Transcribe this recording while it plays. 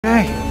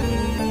Okay.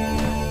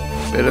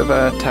 Bit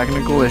of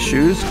technical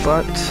issues,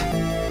 but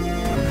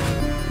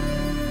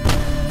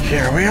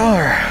here we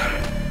are.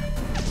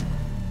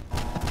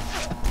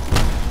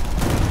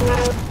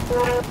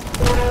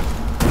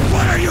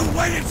 What are you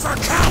waiting for,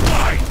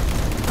 Cowboy?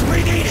 We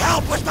need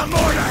help with the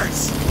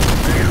mortars!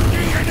 Do you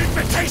need an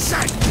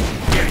invitation?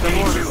 We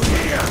need you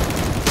here!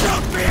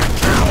 Don't be a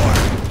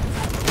coward!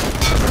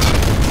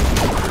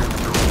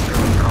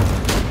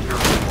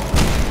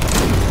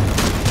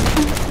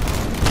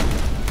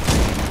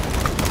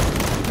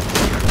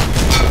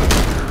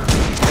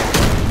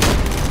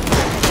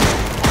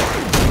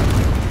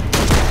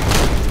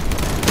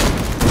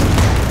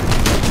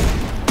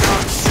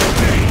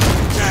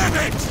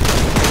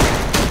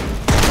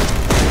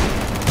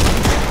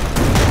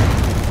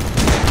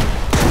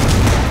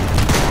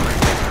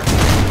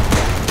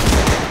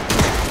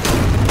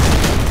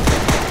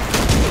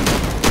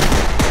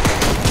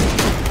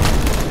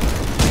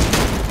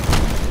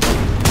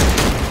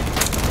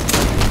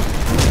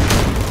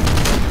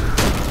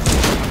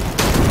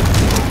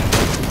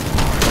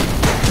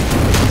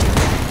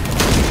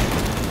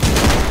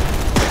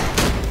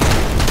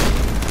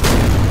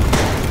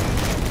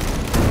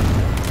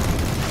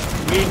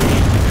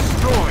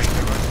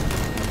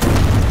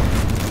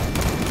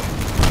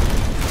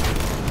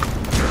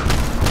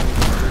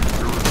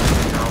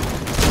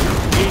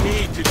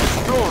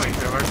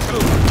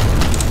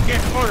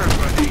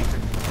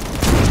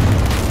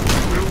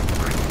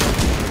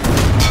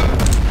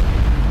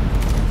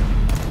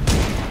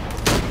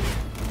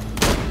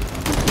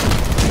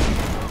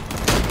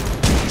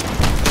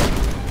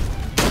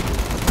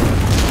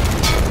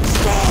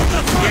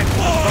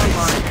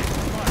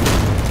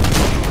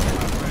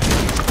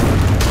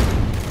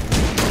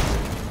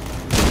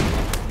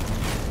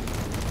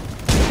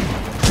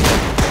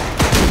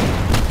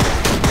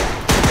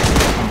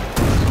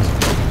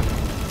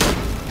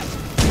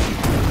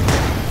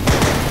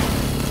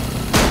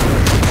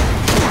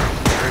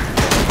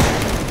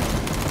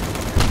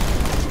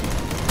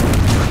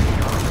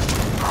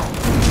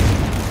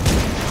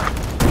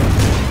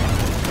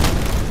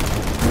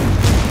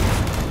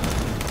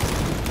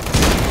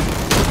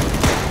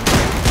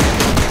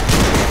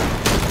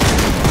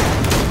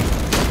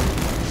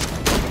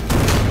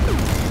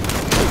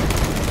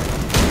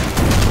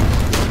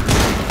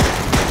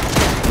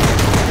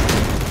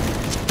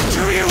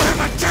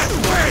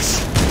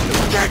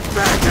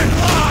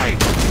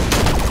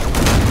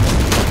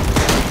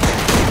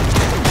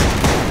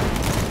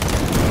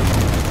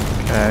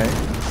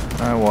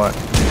 What?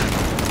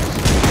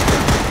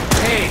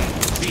 Hey,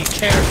 be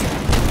careful.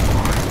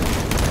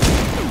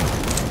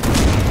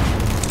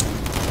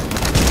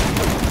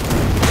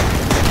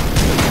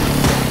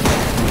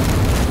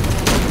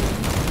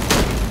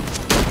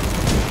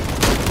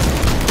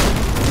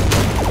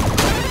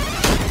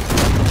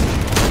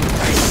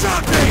 They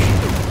shot me!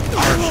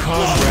 Our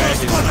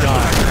comrade is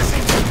dying.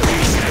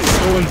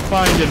 Go and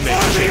find him, for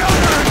the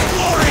honor and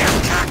glory of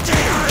Cactus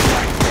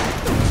Cowboy!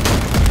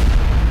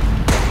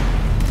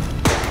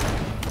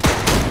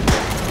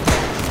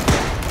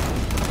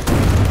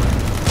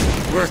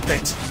 Worth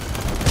it.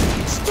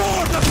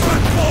 Storm the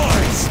front,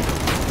 boys!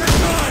 The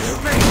god who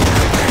made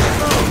every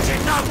food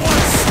did not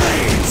want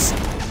slaves!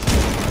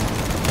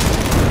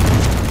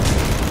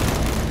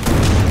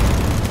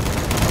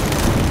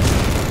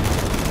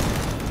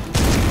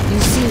 You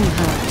seem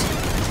hurt.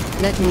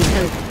 Let me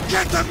help.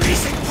 Get the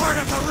missing part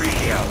of the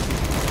radio!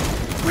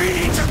 We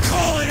need to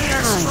call an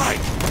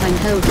airstrike! I'm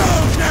helping.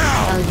 Go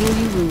now! I'll heal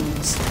you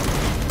wounds.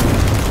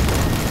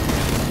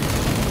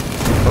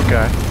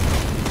 Okay.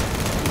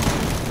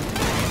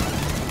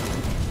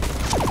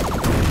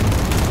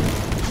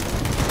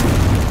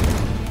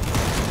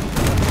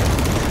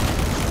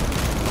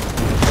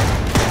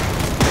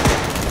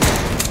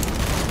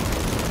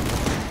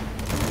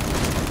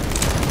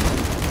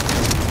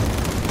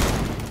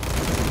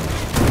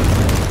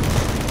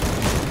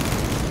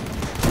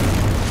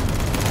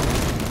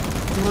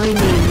 My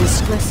name is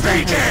Stress.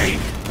 Mayday!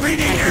 We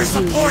need air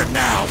support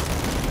now!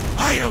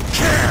 I don't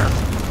care!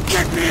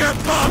 Get me a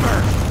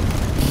bomber!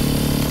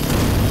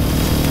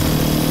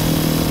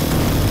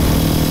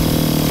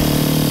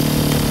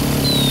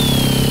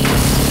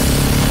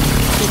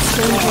 It's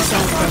dangerous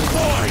out there,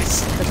 boys!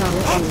 but I'll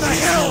Up the always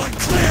hill help. and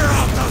clear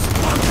out those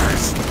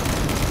bunkers!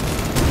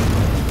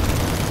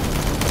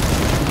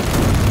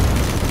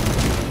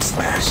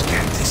 Smash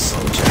Cactus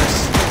soldiers!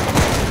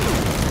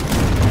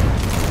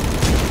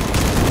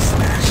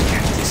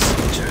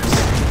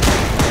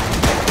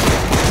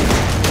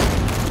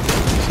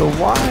 So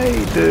why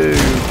do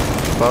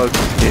bugs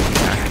hit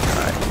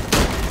cacti?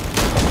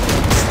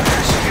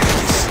 Smash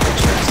Cactus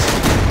soldiers!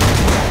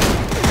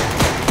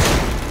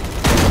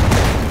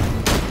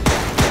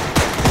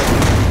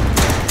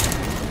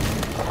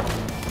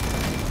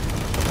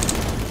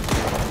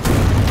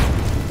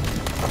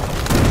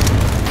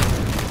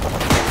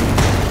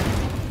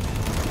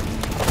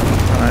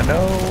 I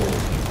know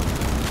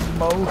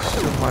most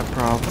of my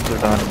problems are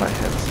done in my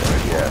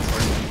headset, yes.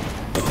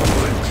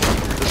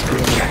 This game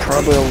is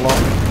probably a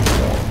lot more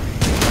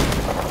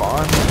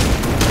fun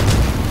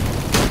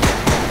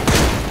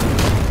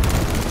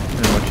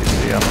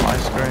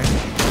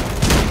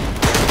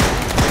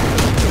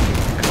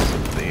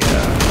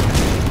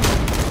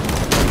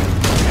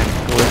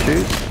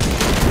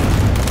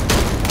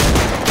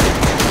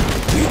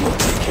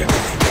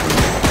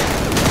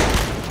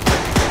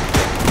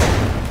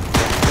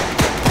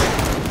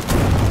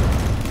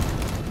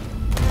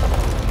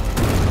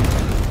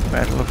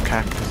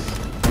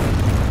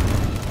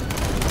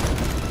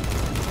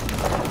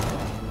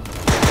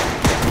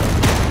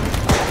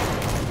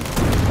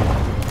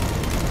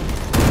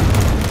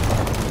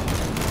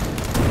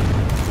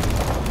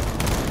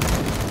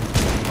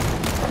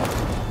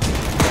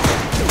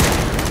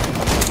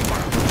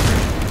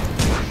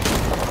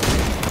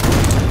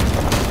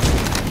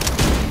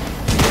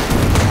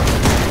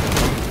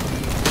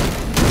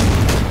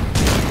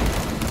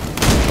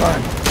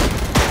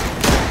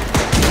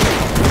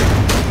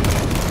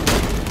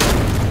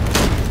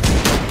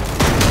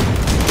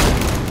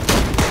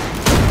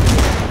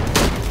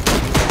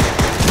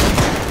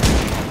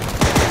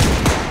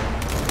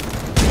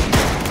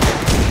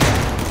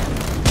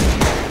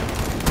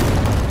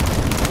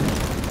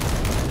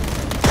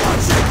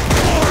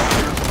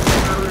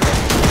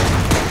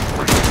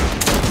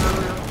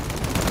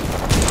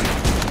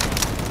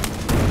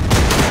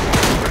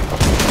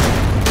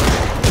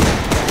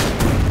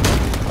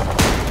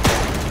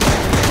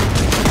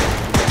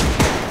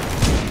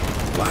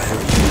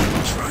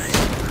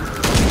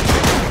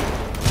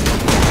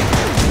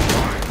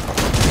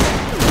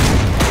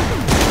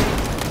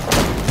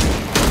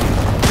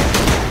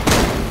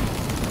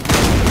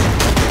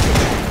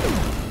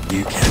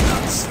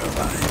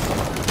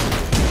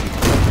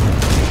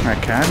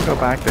can go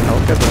back to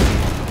Helga then.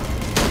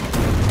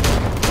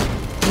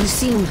 You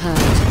seem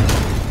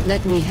hurt.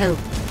 Let me help.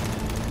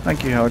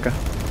 Thank you, Helga.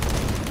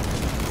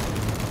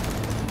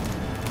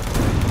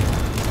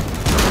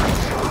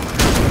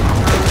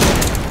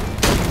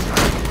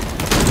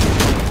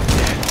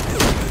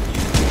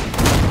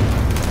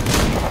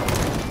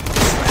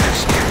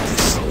 Smash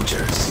Cactus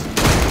soldiers.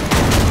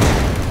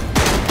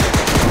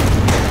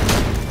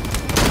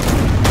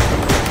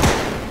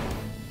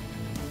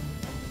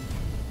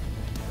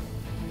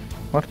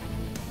 What?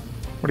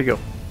 Where'd he go?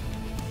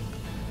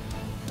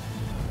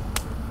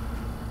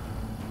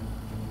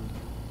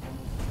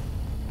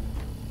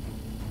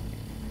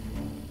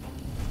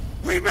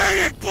 We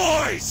made it,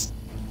 boys!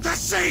 The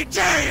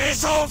C-Day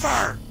is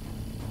over!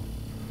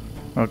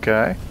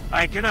 Okay.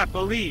 I cannot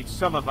believe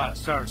some of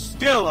us are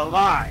still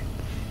alive.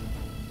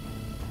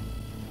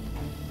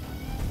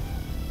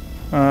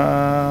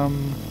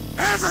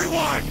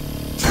 Everyone,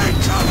 take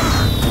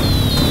cover!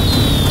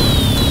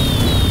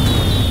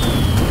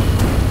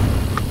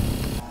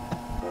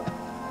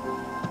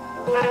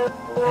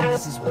 And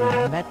this is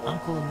where you met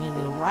Uncle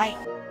Emilio, right?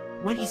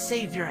 When he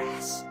saved your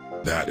ass.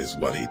 That is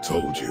what he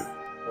told you.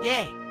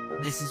 Yeah,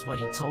 this is what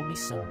he told me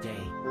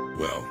someday.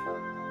 Well,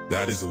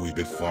 that is a wee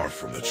bit far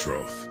from the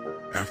truth.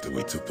 After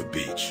we took the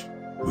beach,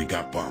 we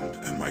got bombed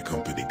and my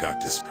company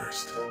got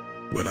dispersed.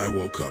 When I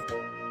woke up,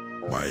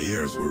 my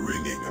ears were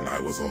ringing and I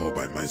was all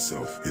by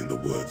myself in the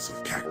woods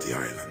of Cacti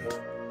Island.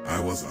 I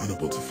was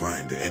unable to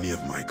find any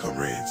of my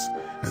comrades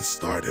and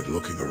started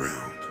looking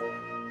around.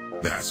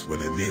 That's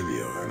when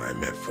Emilio and I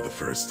met for the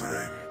first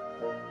time.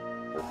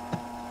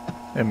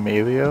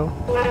 Emilio?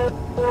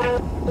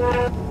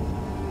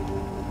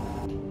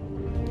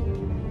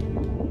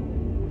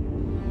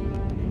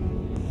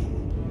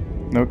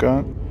 No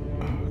gun?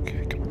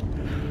 Okay, come on.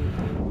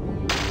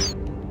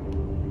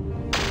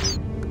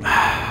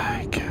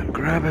 I can't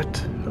grab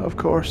it. Of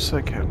course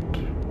I can't.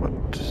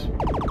 What?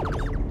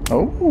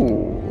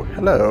 Oh,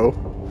 hello.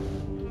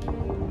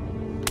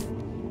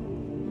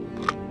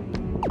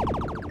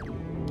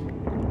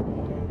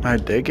 I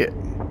dig it.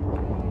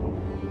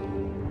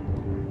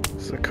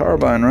 It's a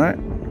carbine, right?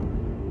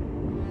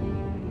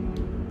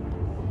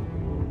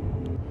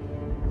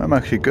 I'm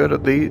actually good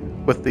at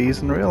with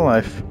these in real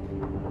life.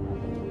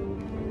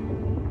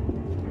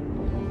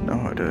 Know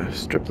how to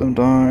strip them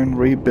down,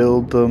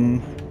 rebuild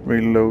them,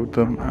 reload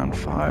them, and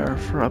fire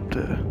for up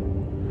to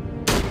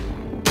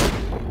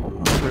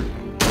 100.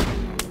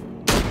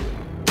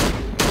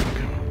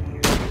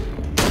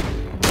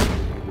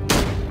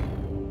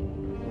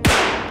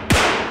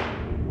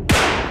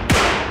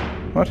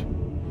 What?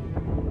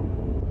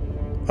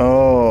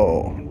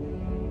 Oh,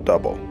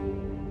 double.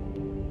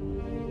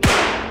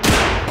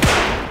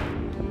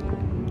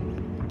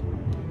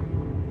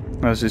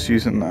 I was just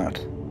using that.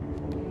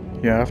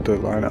 You have to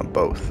line up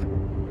both.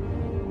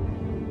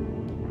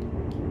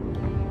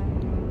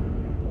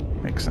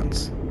 Makes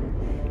sense.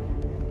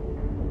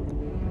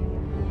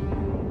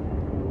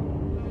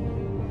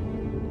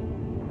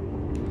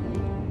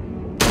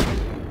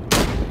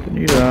 Can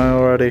you die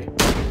already?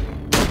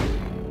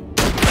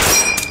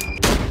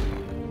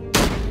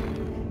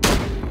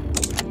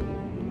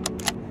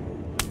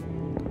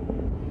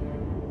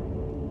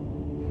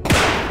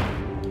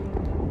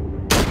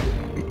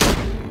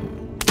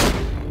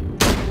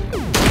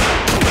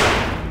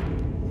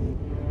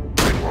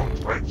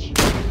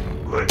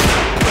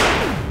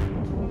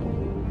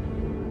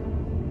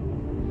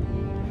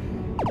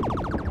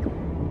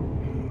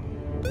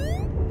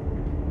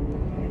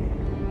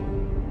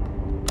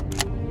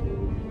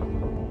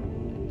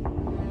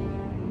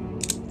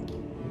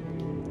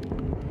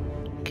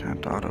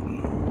 Can't auto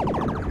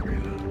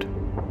reload.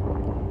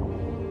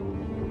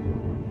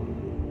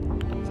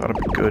 Thought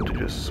it'd be good to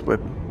just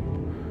switch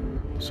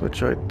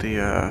out the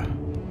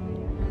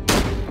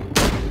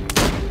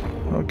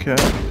okay.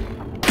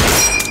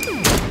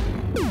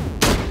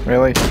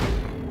 Really?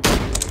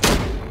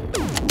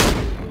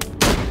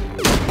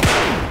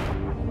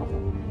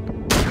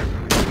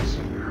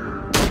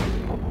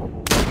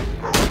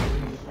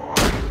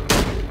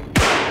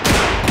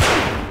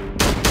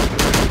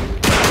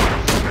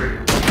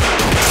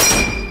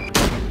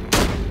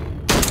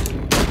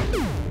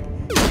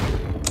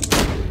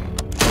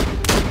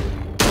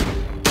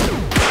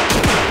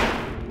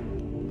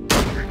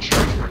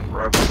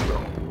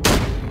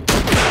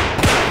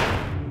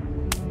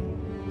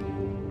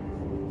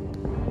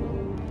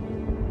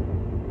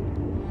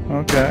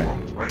 Okay.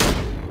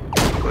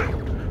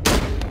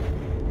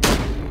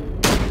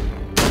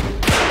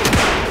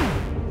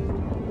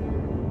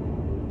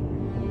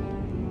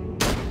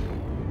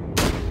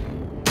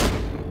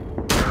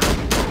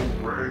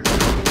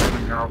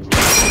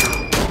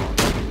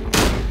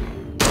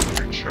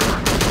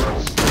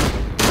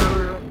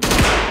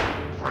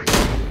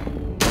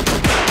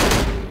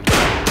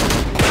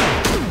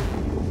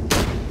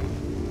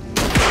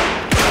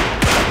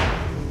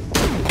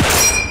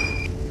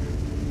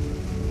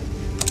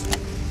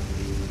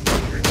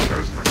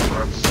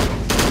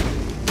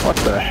 What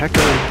the heck are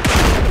they?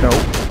 No.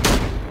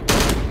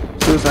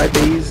 Suicide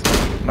bees?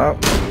 No.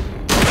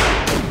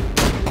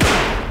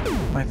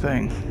 my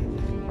thing.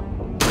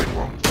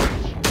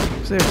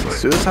 Seriously,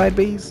 suicide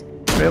bees?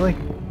 Really?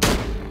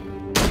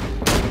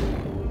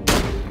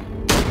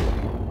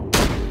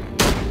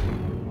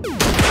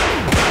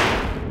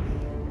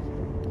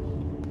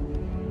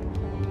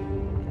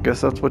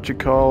 Guess that's what you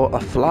call a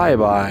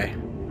flyby.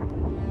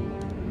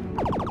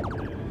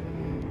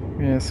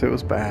 Yes, it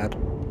was bad.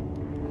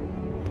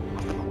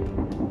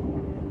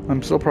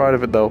 I'm still proud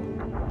of it though.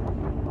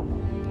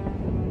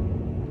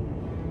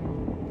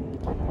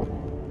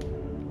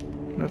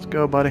 Let's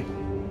go, buddy.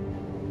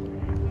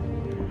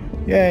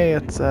 Yay,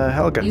 it's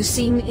Helga. You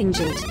seem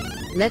injured.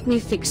 Let me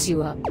fix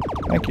you up.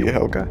 Thank you,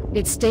 Helga.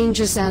 It's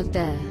dangerous out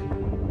there,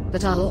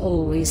 but I'll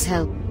always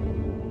help.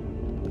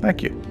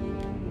 Thank you.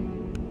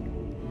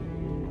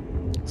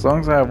 As long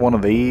as I have one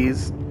of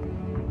these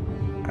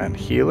and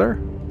healer,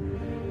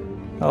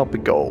 I'll be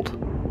gold.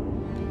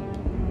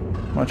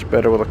 Much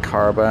better with a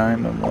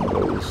carbine than one of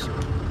those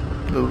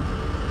little...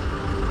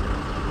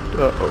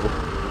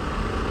 Uh-oh.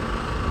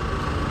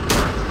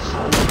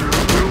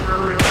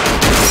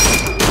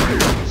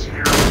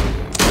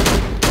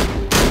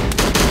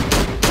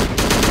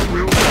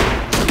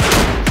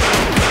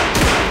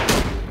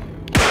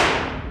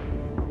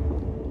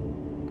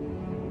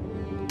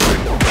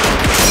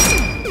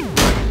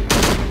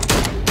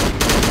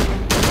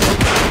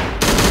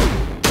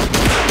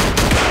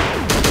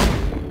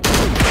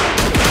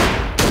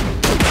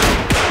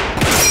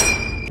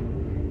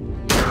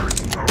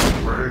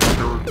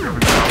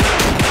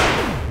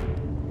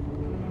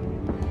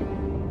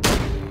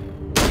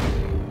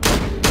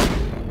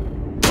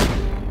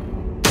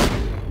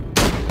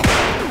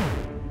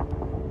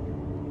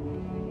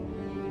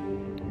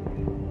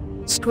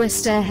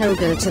 Squester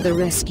Helga to the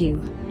rescue.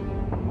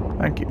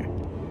 Thank you.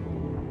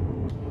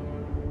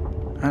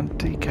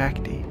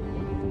 Anti-cacti.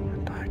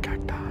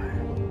 Anti-cacti.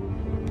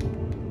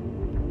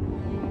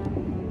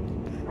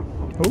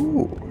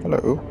 Oh,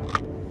 hello.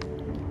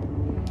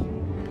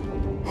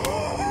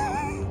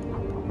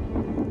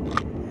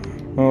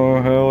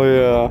 Oh, hell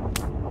yeah.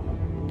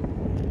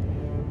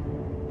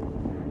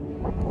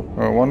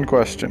 Oh, one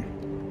question.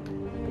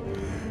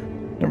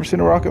 Never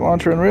seen a rocket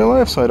launcher in real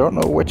life, so I don't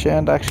know which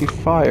end actually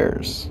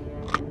fires.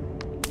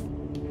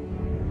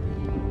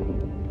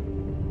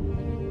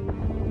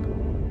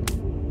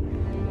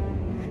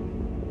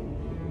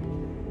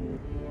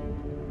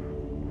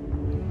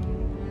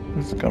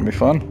 This is gonna be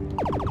fun.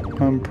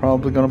 I'm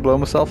probably gonna blow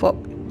myself up.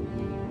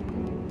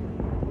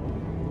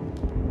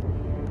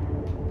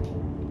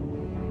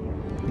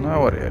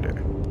 Now what do I do?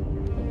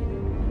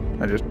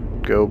 I just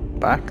go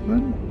back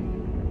then?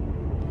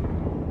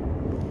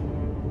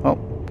 Oh,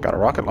 got a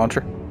rocket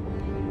launcher.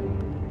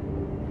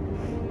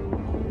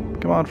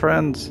 Come on,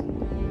 friends.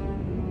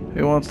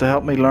 Who wants to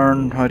help me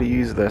learn how to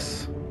use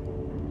this?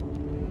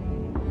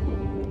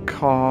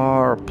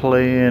 Car,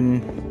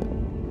 plane,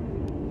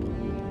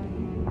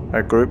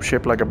 a group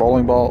ship like a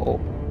bowling ball.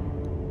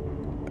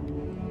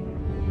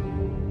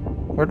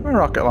 Where did my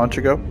rocket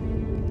launcher go?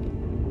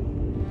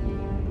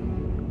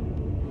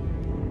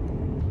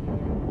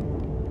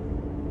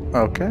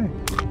 Okay.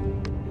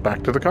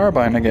 Back to the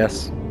carbine, I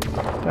guess.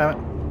 Damn it.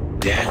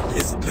 Death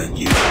is the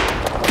new.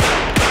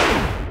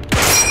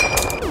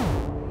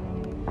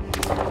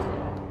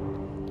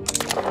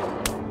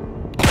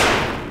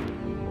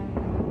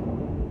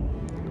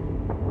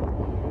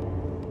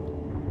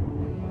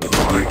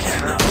 You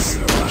cannot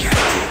survive.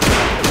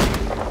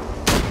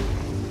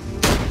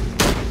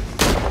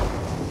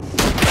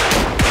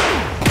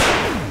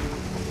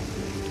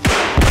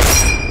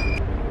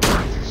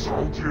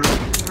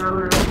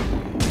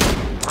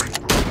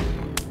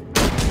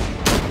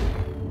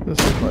 This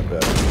is my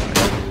bad.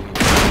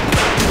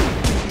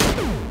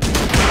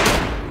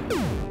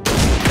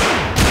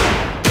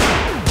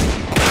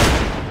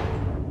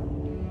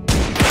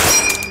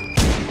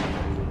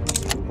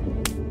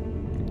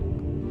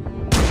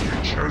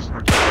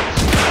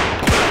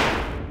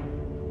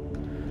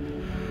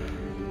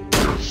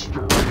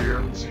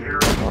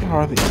 What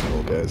are these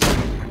little guys?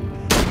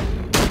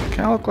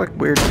 Kind of look like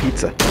weird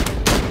pizza.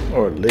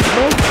 Or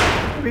ladybug,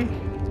 maybe?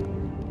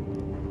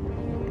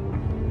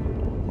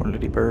 Or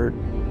ladybird.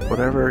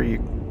 Whatever you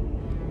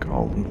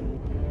call them.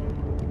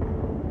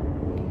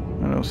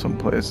 I know some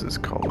places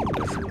call them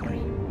differently.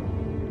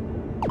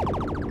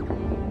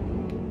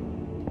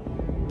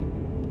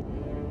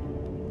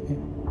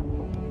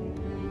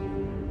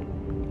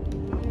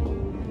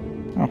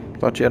 Oh,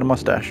 thought you had a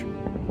mustache.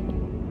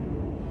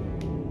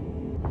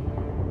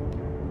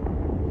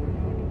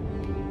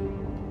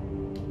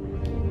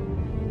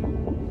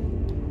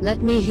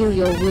 Let me heal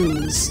your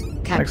wounds,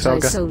 Thanks,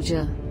 Helga. Cacti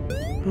Soldier.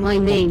 My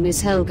name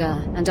is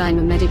Helga, and I'm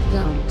a medic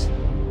plant.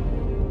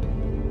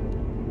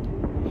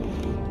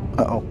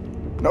 Uh-oh.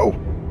 No!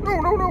 No,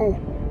 no, no!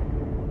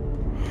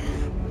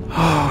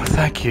 Oh,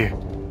 thank you.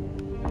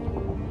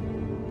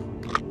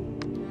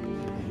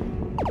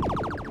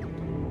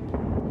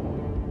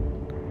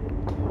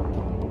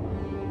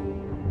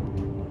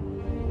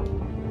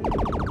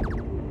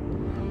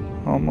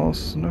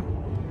 Almost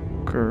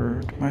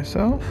snookered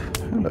myself.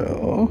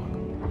 Hello.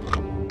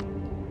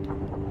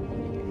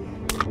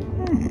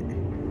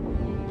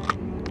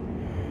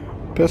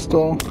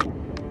 Pistol.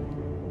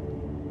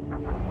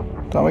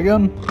 Tommy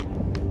gun.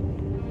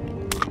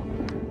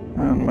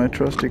 And my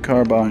trusty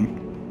carbine.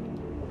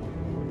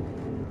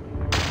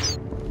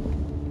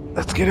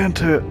 Let's get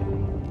into it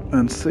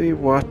and see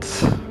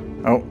what's...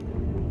 Oh.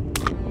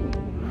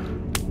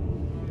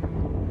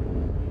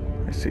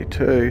 I see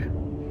two.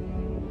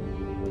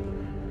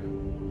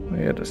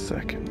 Wait a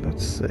second,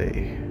 let's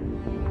see.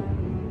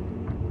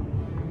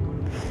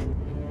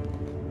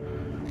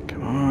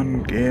 Come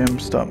on, game,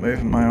 stop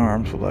moving my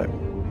arms without...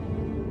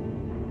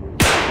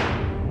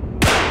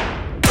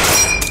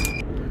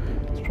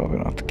 It's probably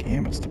not the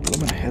game, it's the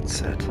blooming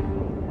headset.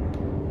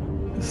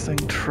 This thing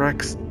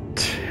tracks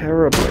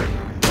terribly.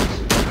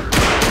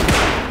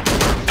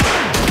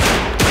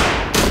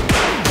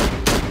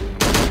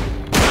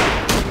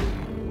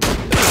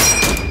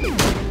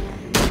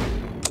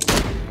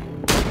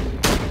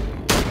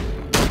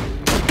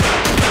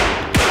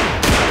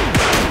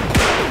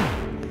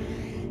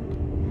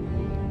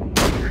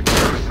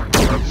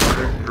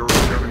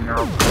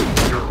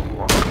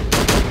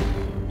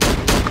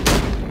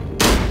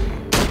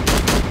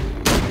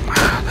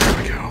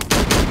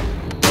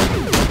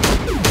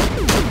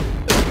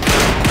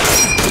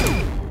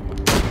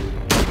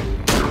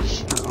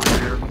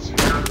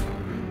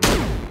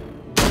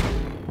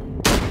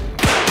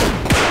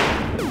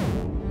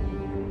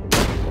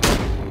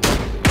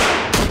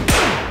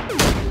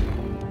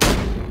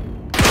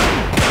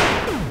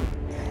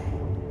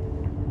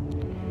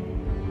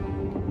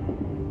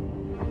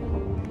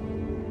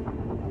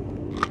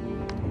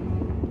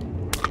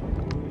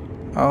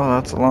 Oh,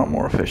 that's a lot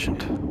more efficient.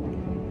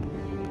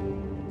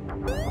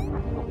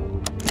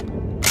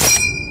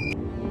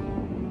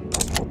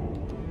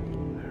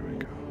 There we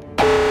go.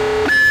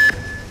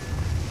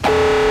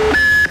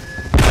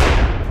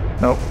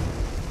 Nope.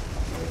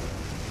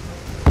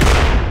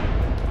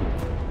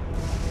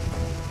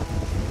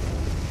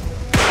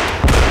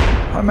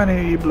 How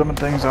many blooming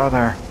things are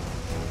there?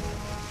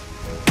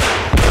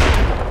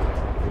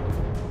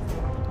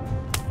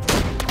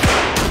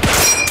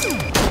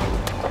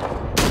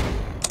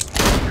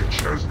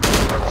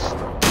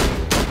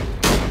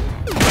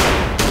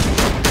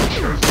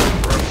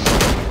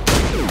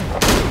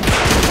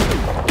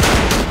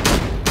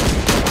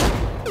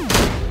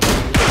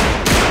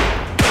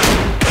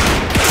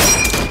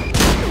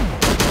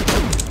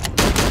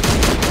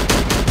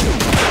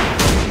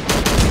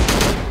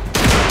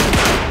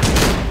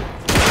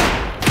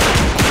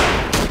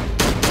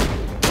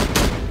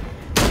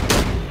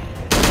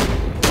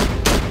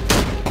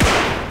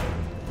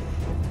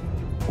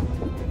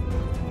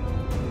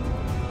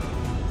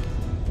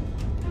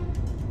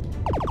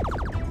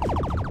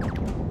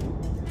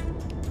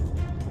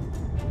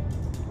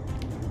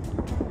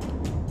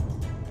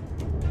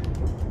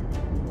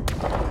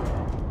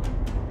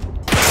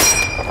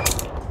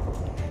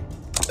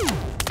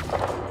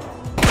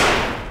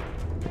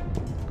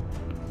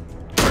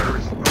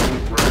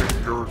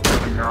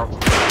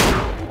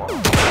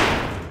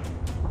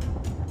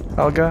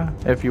 Helga,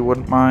 if you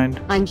wouldn't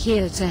mind. I'm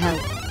here to help.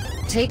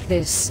 Take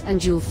this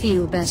and you'll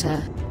feel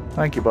better.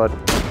 Thank you, bud.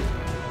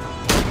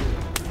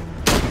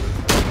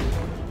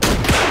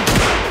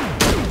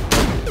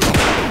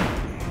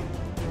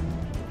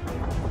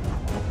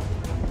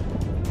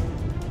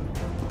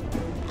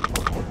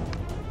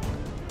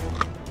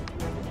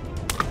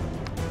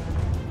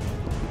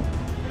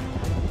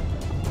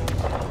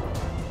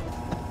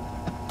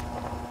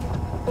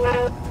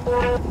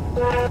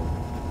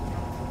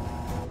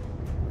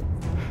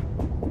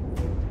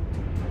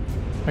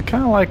 I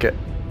kind of like it.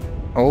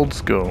 Old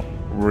school.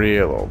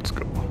 Real old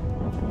school.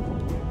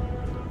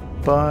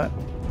 But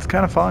it's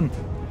kind of fun.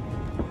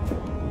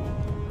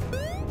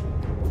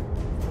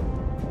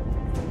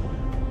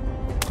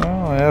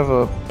 Oh, I have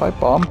a pipe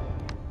bomb.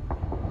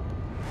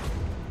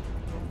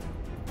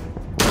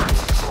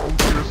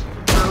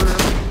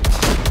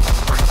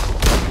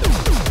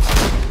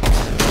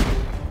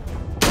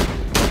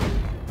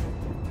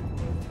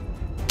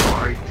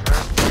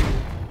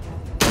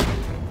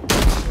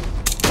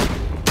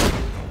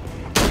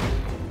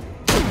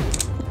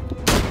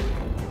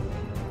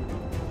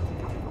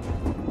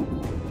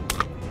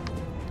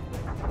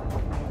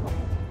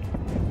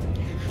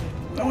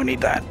 Oh, we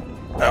need that.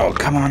 Oh,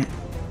 come on.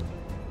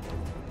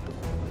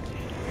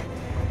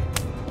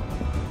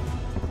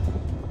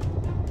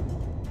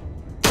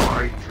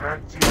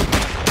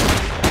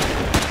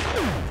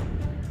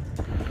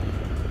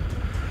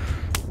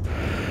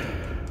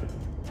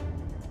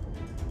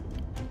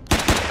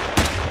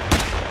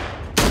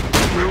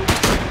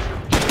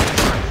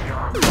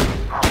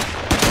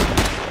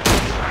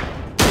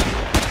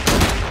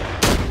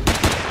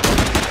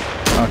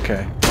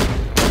 Okay.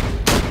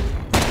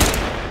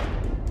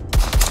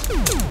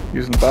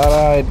 Using bad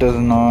eye does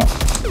not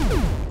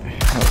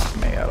help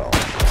me at all.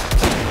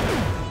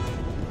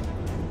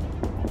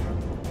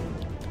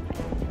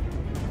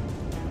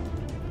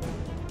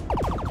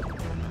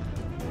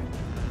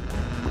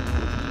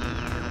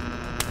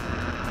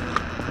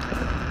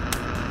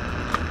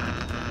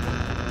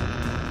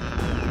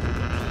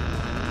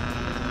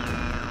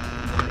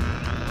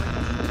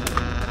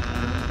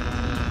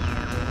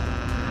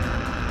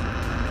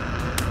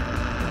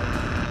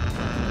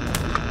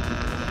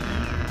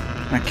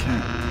 I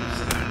can't use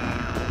that one.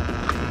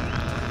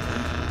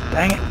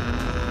 Dang it.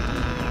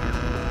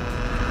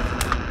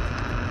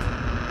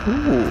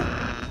 Ooh,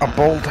 a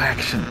bolt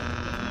action.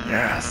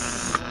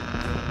 Yes.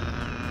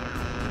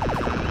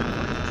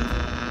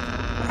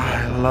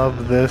 I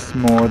love this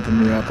more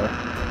than the other.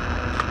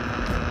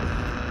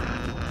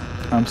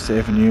 I'm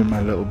saving you,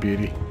 my little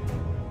beauty.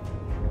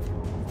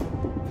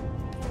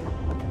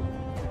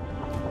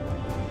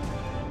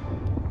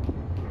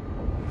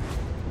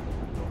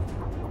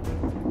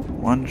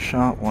 One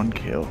shot, one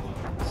kill.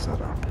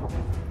 Set up.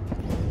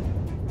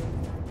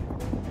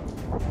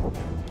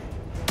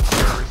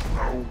 There is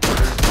no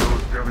way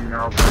you're getting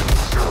out of this.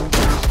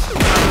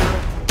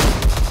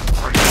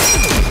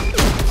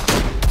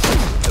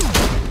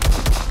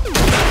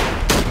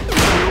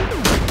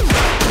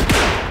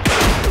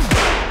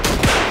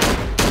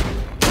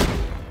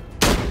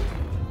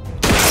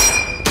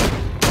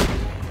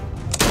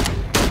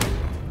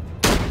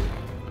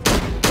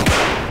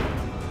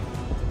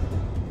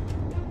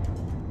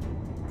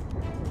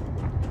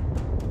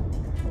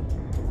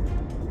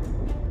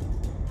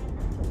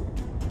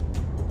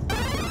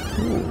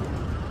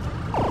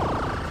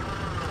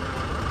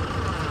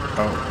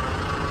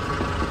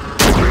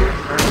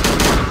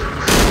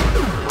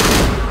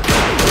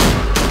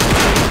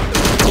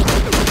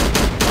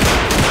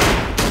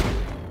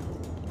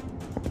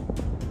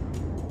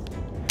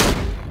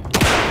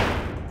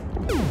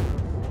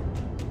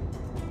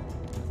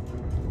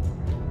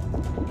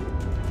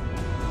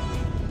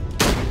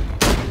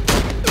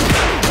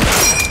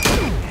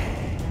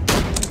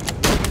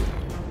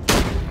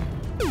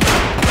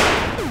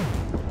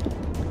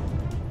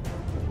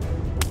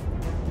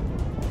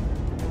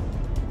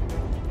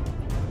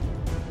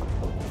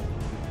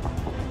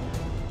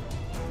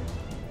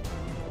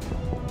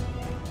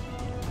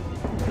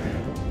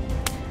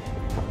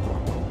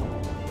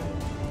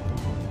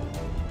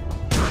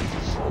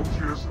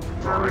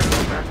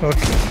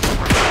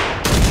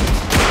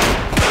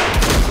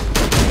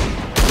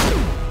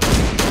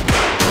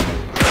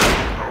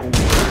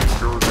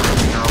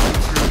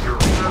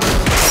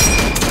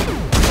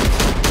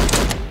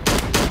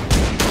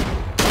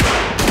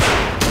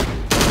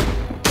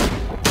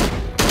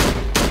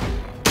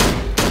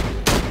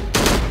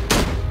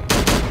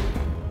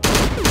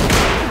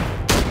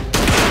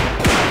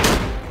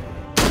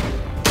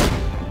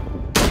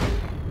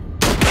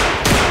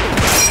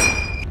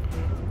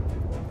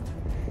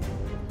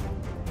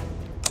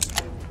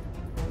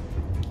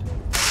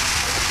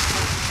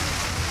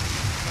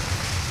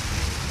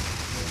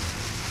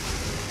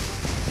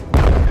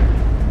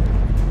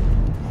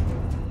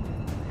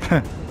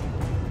 Okay.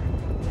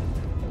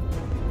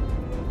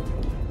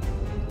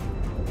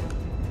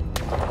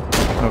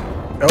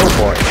 Oh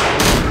boy.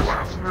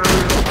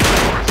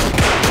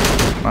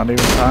 Not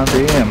even time to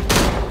aim.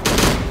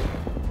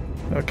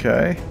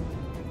 Okay.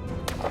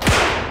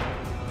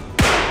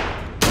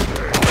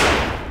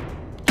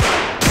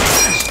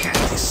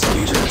 Cactus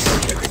soldiers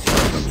take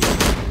everything from you.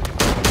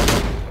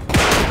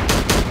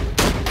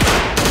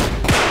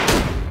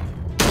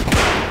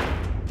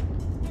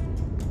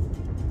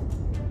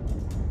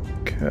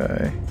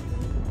 Okay.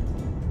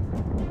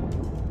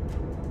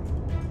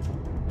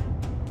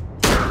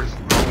 There is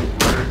no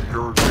way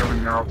you're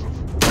getting out of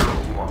here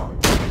alive.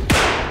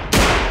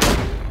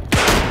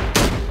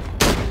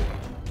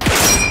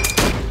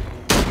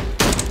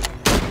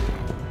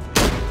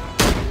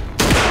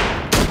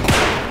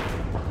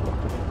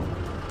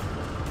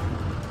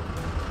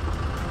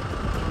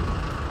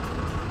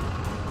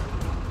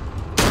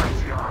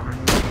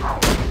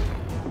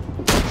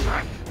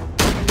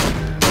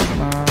 It's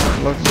not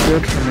looking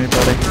good for me,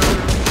 buddy.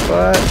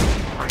 But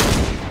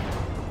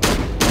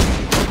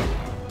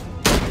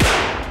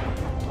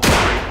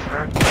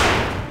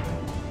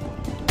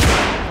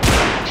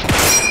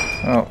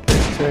oh, they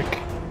tick.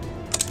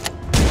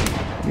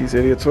 These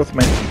idiots with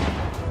me.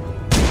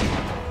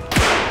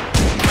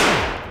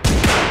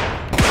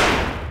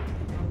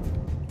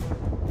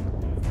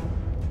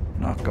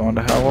 Not going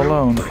to hell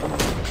alone.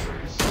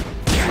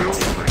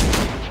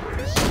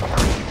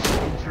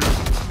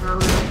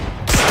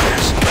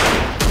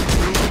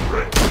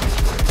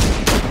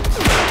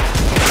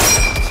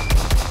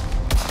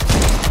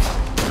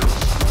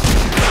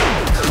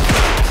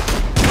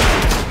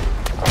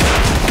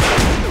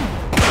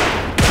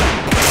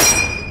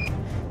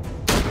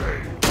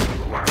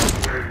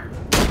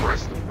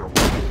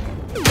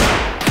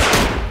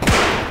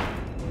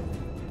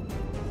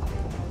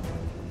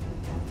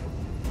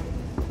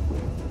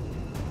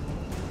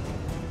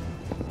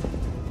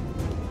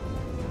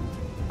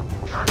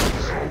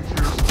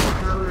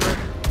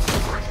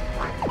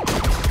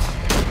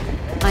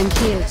 I'm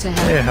here to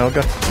help. Hey,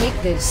 Helga.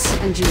 Take this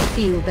and you'll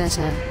feel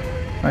better.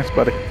 Nice,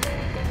 buddy.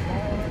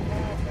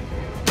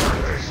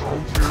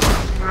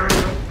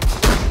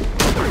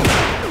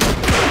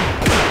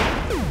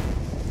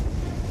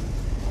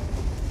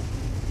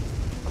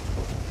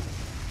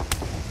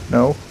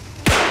 No.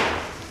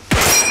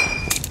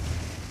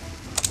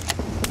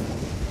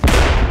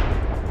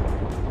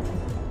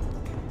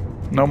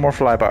 No more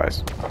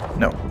flybys.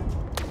 No.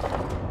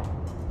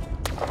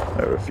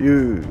 I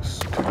refuse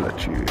to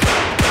let you.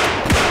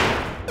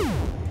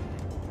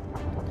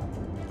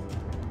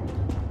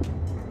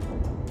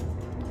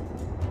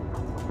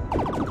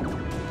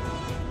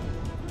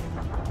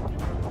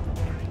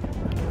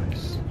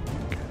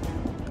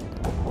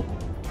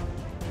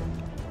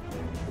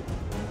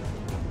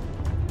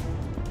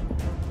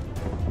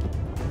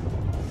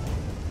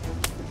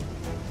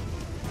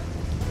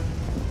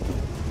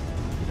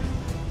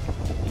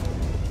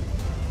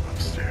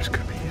 Upstairs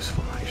could be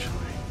useful, actually.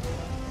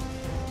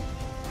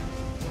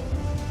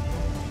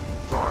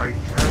 I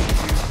can't.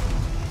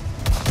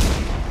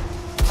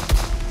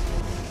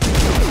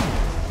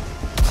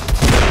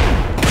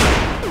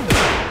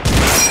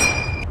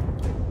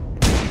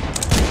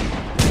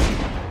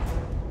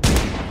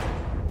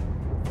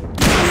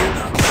 You're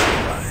not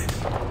survive.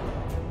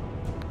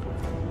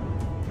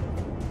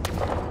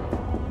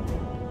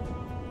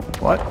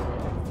 What?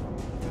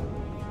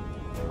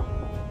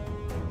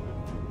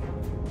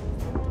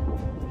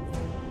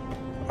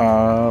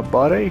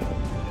 Buddy?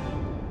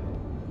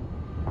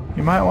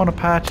 You might want to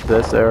patch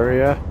this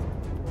area.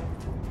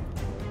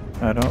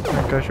 I don't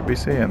think I should be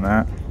seeing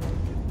that.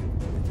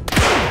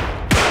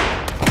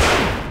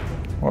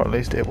 Or at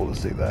least able to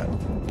see that.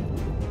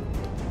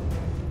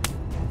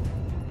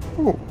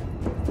 Ooh.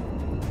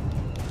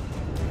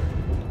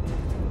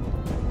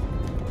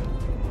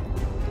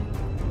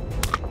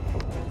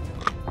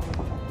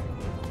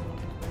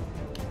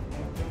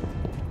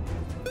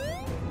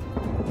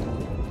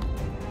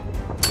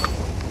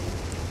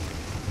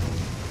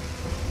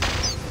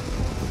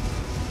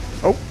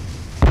 Oh,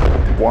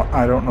 what?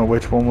 I don't know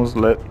which one was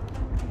lit.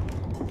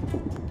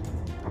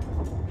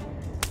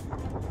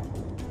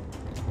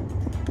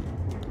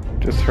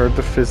 Just heard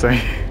the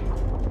fizzing.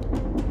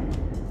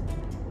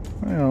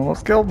 I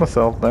almost killed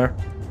myself there.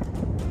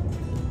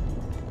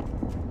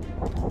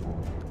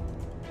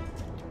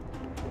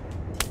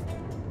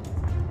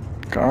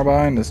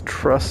 Carbine is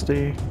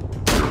trusty,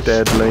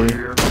 deadly,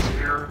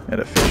 and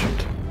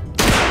efficient.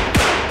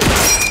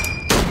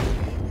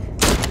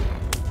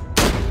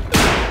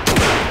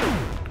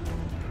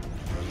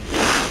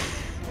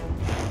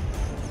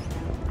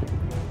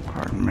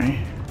 Pardon me.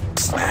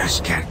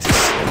 Smash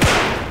Cactus.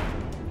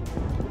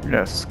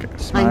 Yes,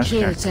 smash I'm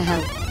here Cactus. to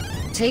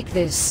help. Take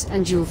this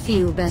and you'll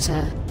feel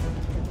better.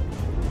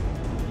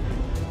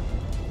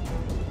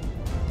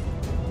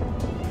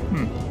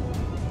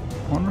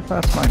 I wonder if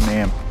that's my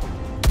name.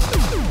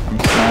 I'm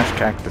Smash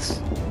Cactus.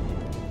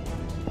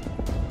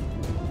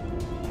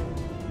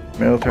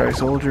 Military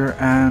soldier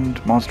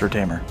and monster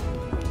tamer.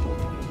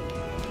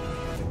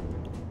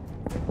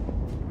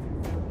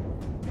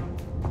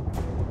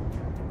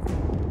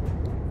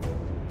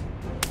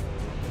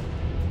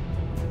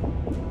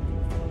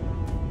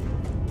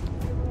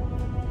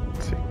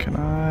 Let's see, can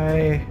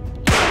I?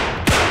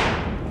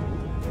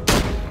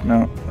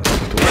 No, let's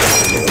just do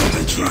it.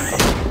 That's right.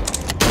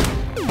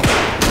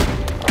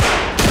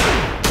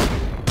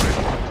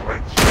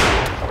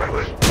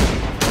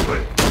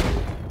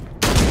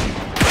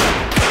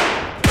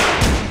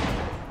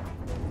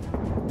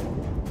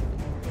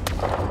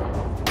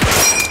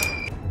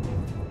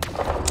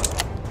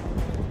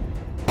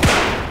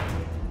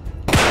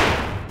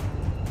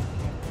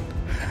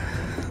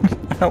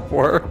 That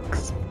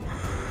works.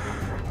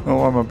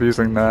 Oh, I'm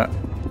abusing that.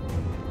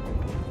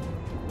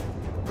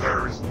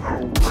 There is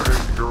no way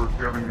you're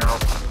getting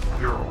out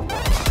here alone.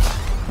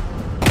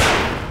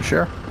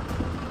 Sure.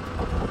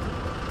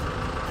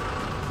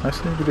 I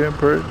seem to be doing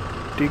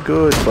pretty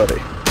good, buddy.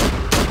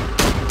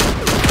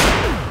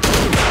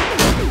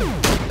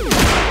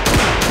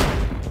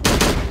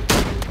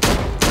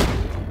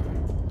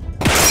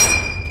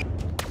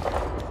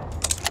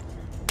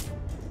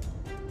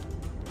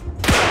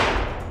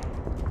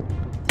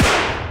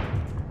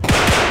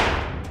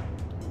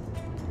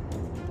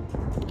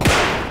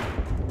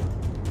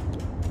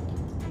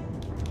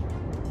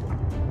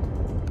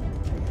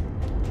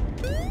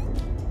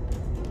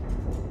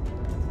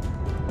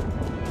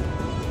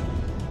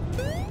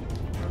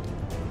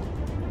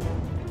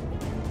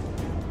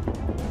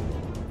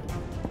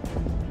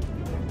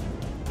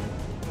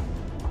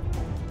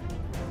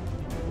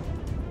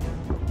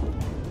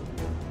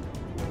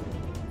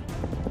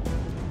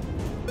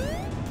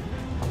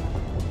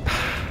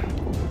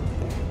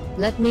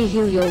 Let me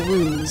heal your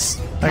wounds,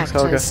 Thanks,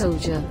 Helga. Cactus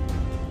soldier.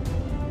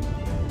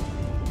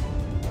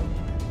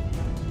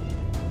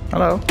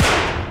 Hello.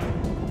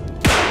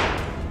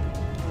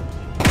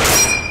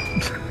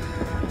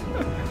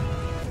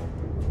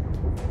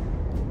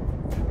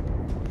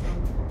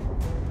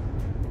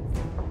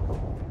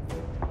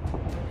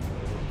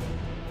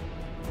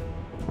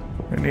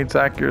 Who needs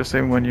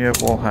accuracy when you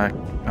have wall hack?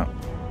 No.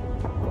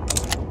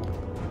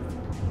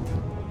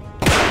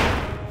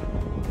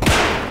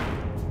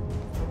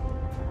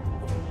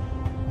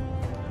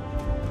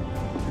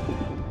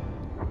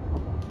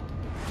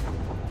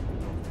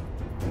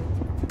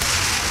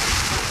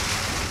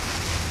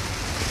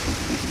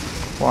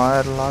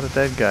 Quite a lot of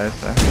dead guys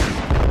there.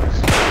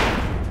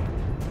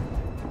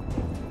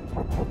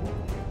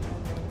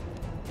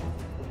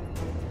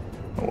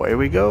 Away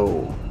we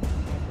go.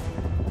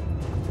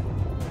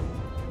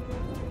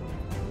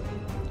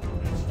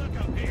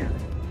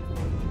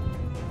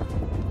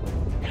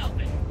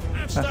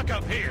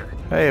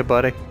 Hey,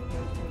 buddy.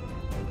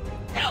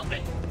 Help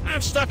me! I'm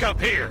stuck up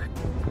here!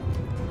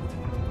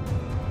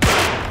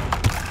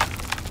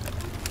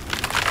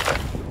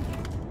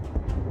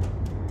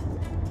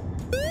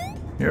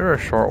 You're a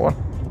short one.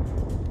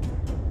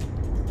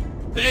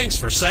 Thanks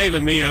for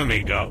saving me,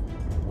 amigo.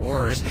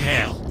 War is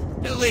hell.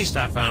 At least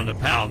I found a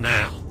pal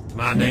now.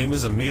 My name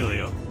is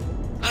Emilio.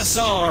 I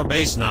saw our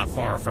base not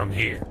far from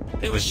here.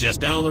 It was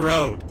just down the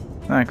road.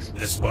 Thanks.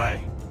 This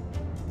way.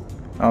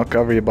 I'll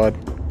cover you, bud.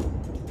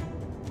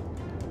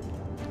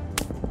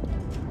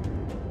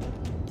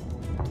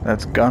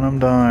 Let's gun him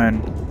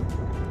down.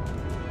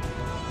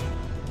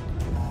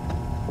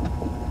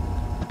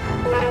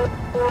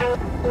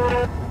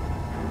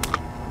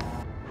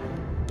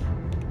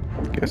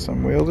 Guess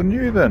I'm wielding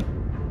you then.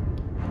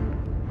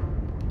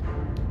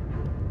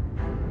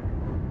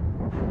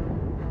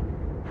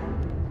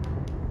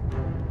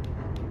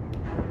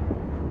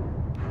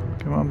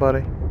 Come on,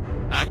 buddy.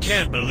 I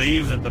can't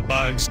believe that the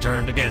bugs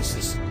turned against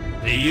us.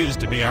 They used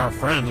to be our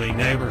friendly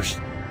neighbors.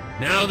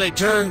 Now they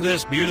turned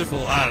this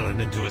beautiful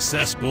island into a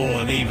cesspool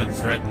and even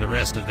threaten the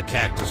rest of the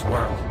cactus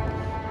world.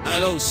 I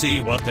don't see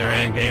what their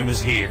endgame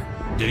is here,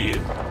 do you?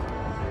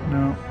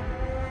 No.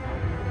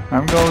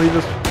 I'm gonna leave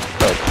this.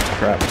 Oh,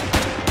 crap.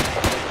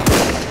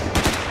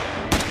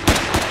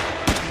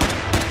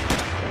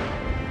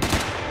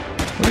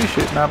 What are you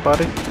shooting at,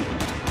 buddy?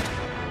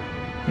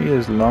 He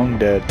is long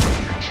dead.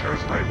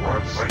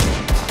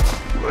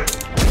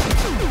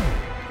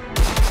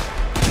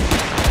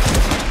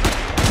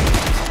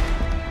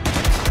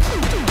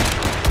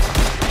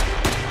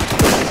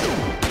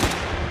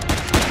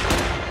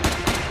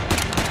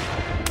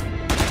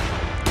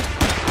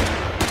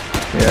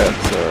 Yeah,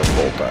 it's a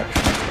bolt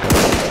action.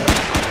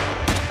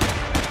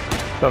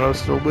 Thought I was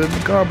still wielding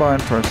the carbine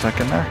for a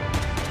second there.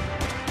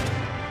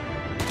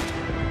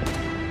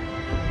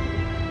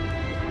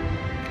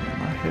 Okay,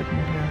 am I hidden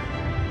here?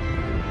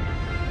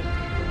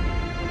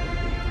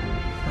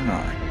 For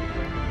now.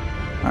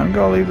 I'm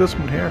gonna leave this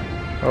one here.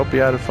 Hope you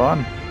had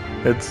fun.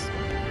 It's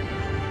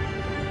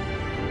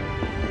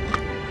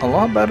a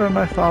lot better than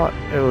I thought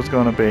it was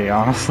gonna be,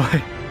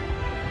 honestly.